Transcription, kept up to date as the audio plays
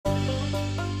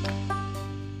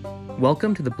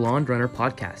Welcome to the Blonde Runner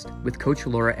podcast with Coach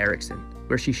Laura Erickson,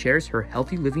 where she shares her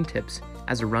healthy living tips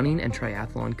as a running and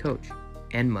triathlon coach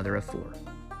and mother of 4.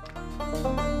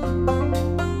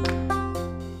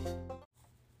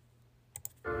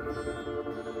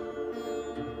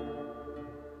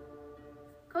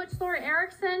 Coach Laura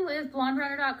Erickson with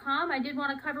blonderunner.com. I did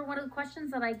want to cover one of the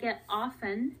questions that I get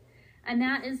often, and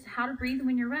that is how to breathe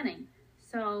when you're running.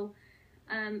 So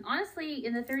honestly,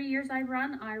 in the 30 years I've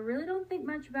run, I really don't think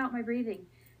much about my breathing.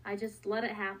 I just let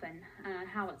it happen,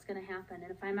 how it's going to happen.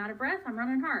 And if I'm out of breath, I'm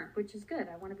running hard, which is good.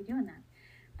 I want to be doing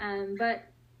that. But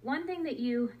one thing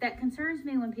that concerns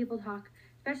me when people talk,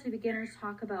 especially beginners,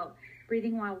 talk about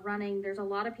breathing while running, there's a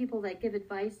lot of people that give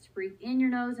advice to breathe in your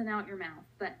nose and out your mouth.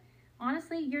 But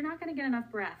honestly, you're not going to get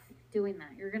enough breath doing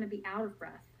that. You're going to be out of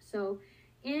breath. So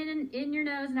in your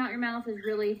nose and out your mouth is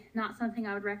really not something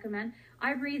I would recommend.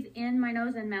 I breathe in my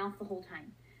nose and mouth the whole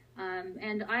time.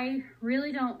 And I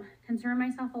really don't concern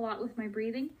myself a lot with my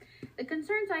breathing. The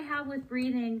concerns I have with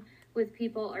breathing with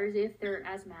people are if they're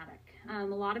asthmatic. A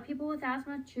lot of people with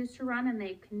asthma choose to run and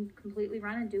they can completely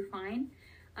run and do fine.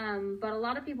 But a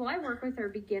lot of people I work with are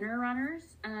beginner runners,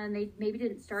 and they maybe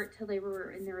didn't start till they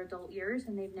were in their adult years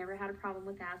and they've never had a problem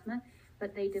with asthma,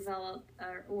 but they develop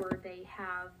or they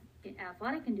have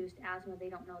athletic-induced asthma they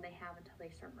don't know they have until they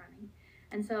start running.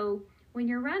 And so when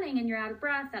you're running and you're out of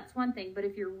breath, that's one thing. But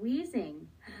if you're wheezing,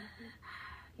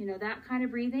 that kind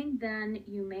of breathing, then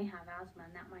you may have asthma,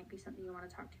 and that might be something you want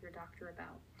to talk to your doctor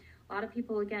about. A lot of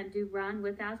people, again, do run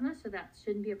with asthma, so that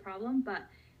shouldn't be a problem, but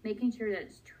making sure that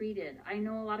it's treated. I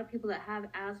know a lot of people that have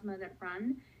asthma that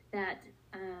run that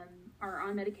are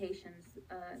on medications,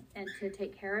 and to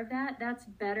take care of that, that's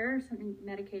better, some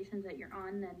medications that you're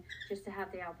on, than just to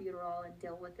have the albuterol and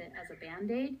deal with it as a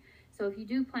Band-Aid. So if you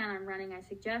do plan on running, I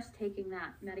suggest taking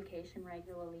that medication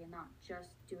regularly and not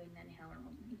just doing the inhaler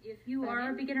only. If you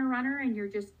are a beginner runner and you're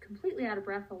just completely out of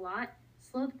breath a lot,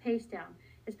 slow the pace down,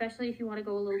 especially if you want to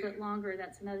go a little bit longer.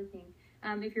 That's another thing.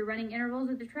 If you're running intervals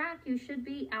at the track, you should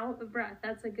be out of breath.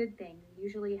 That's a good thing.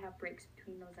 Usually you have breaks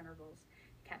between those intervals.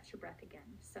 Catch your breath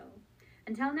again. So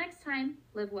until next time,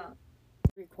 live well.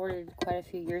 Recorded quite a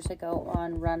few years ago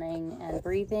on running and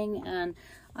breathing, and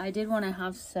I did want to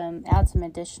add some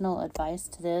additional advice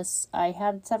to this. I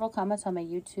had several comments on my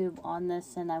YouTube on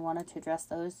this, and I wanted to address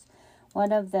those.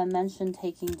 One of them mentioned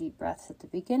taking deep breaths at the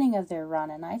beginning of their run,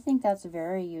 and I think that's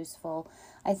very useful.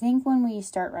 I think when we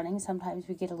start running, sometimes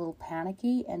we get a little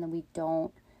panicky and then we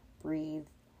don't breathe.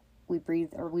 We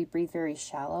breathe very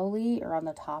shallowly or on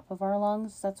the top of our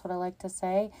lungs. That's what I like to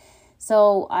say.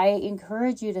 So I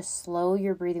encourage you to slow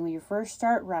your breathing when you first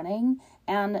start running,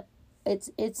 and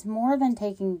it's more than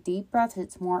taking deep breaths,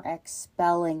 it's more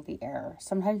expelling the air.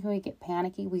 Sometimes when we get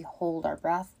panicky, we hold our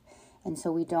breath, and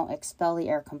so we don't expel the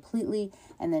air completely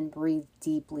and then breathe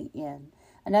deeply in.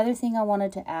 Another thing I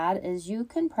wanted to add is you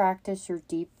can practice your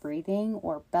deep breathing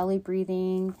or belly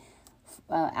breathing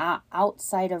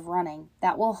outside of running.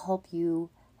 That will help you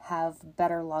have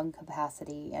better lung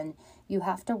capacity, and you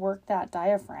have to work that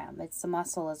diaphragm. It's a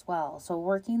muscle as well. So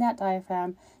working that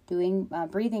diaphragm, doing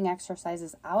breathing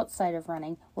exercises outside of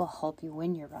running will help you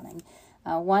when you're running.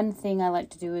 One thing I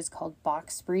like to do is called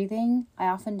box breathing. I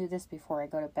often do this before I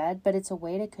go to bed, but it's a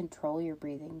way to control your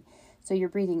breathing. So you're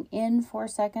breathing in 4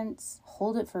 seconds,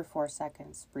 hold it for 4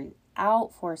 seconds, breathe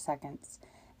out 4 seconds,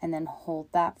 and then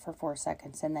hold that for 4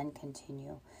 seconds, and then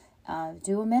continue.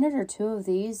 Do a minute or two of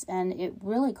these, and it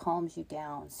really calms you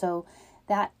down. So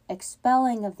that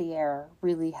expelling of the air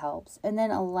really helps. And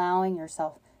then allowing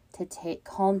yourself to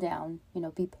calm down,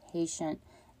 be patient,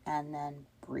 and then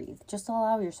breathe. Just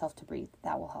allow yourself to breathe.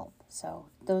 That will help. So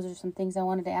those are some things I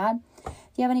wanted to add.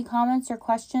 If you have any comments or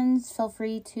questions, feel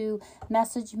free to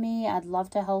message me. I'd love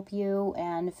to help you.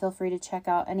 And feel free to check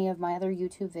out any of my other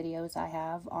YouTube videos I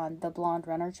have on the Blonde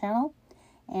Runner channel.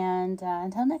 And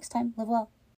until next time, live well.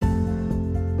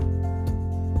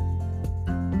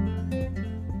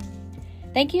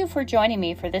 Thank you for joining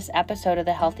me for this episode of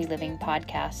the Healthy Living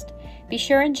Podcast. Be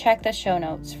sure and check the show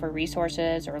notes for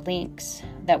resources or links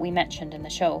that we mentioned in the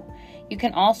show. You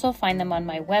can also find them on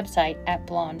my website at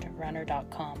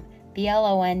blonderunner.com.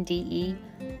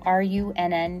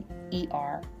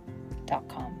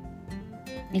 blonderunner.com.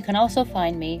 You can also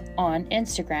find me on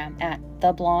Instagram at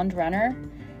The Blonde Runner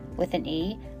with an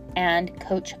E and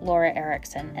Coach Laura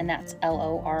Erickson, and that's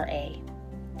Lora.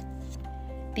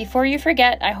 Before you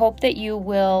forget, I hope that you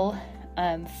will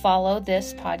follow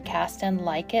this podcast and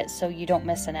like it so you don't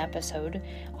miss an episode.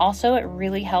 Also, it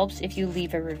really helps if you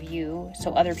leave a review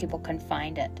so other people can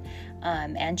find it,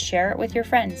 and share it with your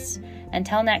friends.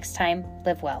 Until next time,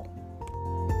 live well.